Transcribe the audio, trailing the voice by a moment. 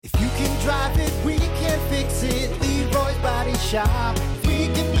drive it, we can fix it. Leroy's Body Shop. We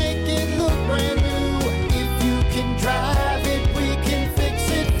can make it look brand new. If you can drive it, we can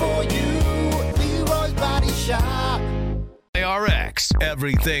fix it for you. Leroy's Body Shop. ARX,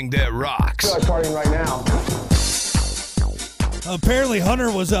 everything that rocks. I feel like partying right now. Apparently,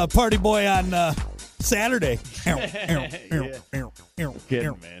 Hunter was a party boy on Saturday.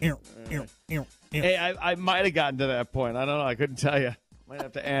 Kidding, man. Hey, I might have gotten to that point. I don't know. I couldn't tell you. Might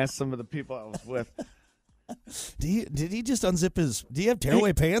have to ask some of the people I was with. Did he just unzip his? Do you have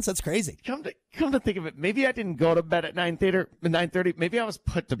tearaway pants? That's crazy. Come to think of it, maybe I didn't go to bed at 9:30. Maybe I was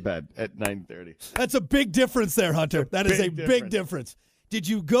put to bed at 9:30. That's a big difference there, Hunter. That is a big difference. Did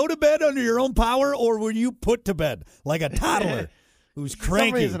you go to bed under your own power, or were you put to bed like a toddler who's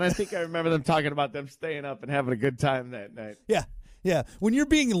cranky? For some reason, I think I remember them talking about them staying up and having a good time that night. Yeah. When you're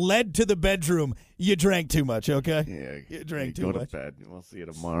being led to the bedroom, you drank too much, okay? Yeah, you drank too go much. to bed. We'll see you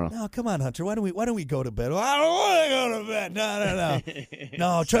tomorrow. No, come on, Hunter. Why don't we go to bed? I don't want to go to bed. No.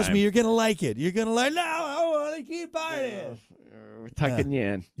 No, trust me, you're gonna like it. You're gonna like. No, I want to keep partying. We're tucking you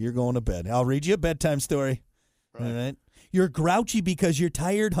in. You're going to bed. I'll read you a bedtime story. Right. All right. You're grouchy because you're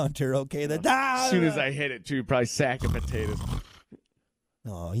tired, Hunter. Okay. As soon as I hit it, too, probably sack of potatoes.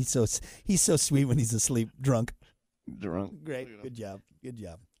 Oh, he's so sweet when he's asleep, drunk. Great. Good job.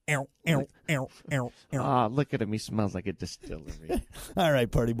 Look at him. He smells like a distillery. All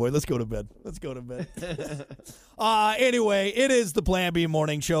right, party boy. Let's go to bed. Anyway, it is the Plan B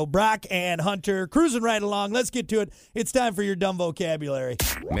Morning Show. Brock and Hunter cruising right along. Let's get to it. It's time for your dumb vocabulary.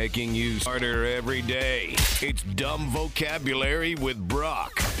 Making you smarter every day. It's Dumb Vocabulary with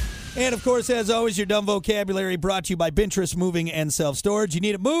Brock. And, of course, as always, your dumb vocabulary brought to you by Bintress Moving and Self-Storage. You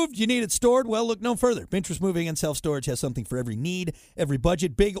need it moved, you need it stored. Well, look no further. Bintress Moving and Self-Storage has something for every need, every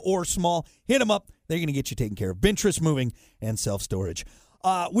budget, big or small. Hit them up. They're going to get you taken care of. Bintress Moving and Self-Storage.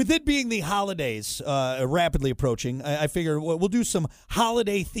 With it being the holidays rapidly approaching, I figure we'll do some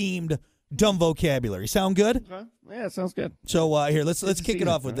holiday-themed dumb vocabulary. Sound good? Okay. Yeah, sounds good. So, here, let's kick it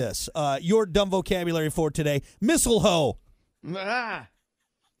off with this. Your dumb vocabulary for today, Mistle-Hoe.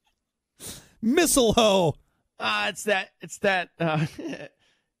 Mistle-Hoe. It's that.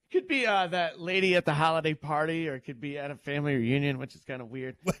 Could be that lady at the holiday party, or it could be at a family reunion, which is kind of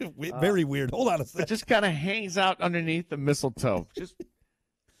weird. Very weird. Hold on a second. It just kind of hangs out underneath the mistletoe, just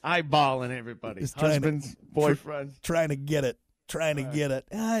eyeballing everybody. Just husbands, boyfriends, trying to get it.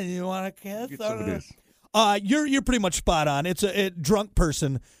 You want to kiss? Get some of this. You're pretty much spot on. It's a drunk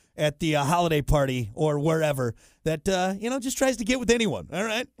person at the holiday party or wherever that just tries to get with anyone. All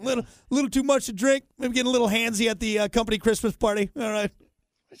right, little too much to drink. Maybe getting a little handsy at the company Christmas party. All right.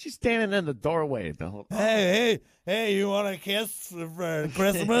 She's standing in the doorway the whole time. Hey, you want to kiss for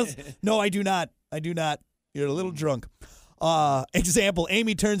Christmas? No, I do not. You're a little drunk. Example: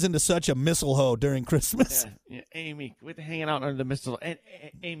 Amy turns into such a Mistle-Hoe during Christmas. Yeah, Amy, quit hanging out under the mistletoe. And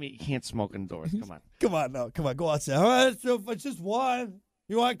Amy, you can't smoke indoors. Come on. Come on, go outside. All right, so it's just one.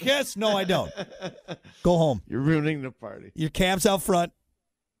 You want a kiss? No, I don't. Go home. You're ruining the party. Your camp's out front.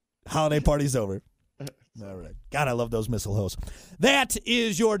 Holiday party's over. All right. God, I love those Mistle-Hoes. That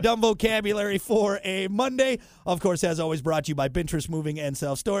is your dumb vocabulary for a Monday. Of course, as always, brought to you by Bintress Moving and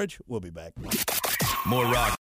Self-Storage. We'll be back. More rock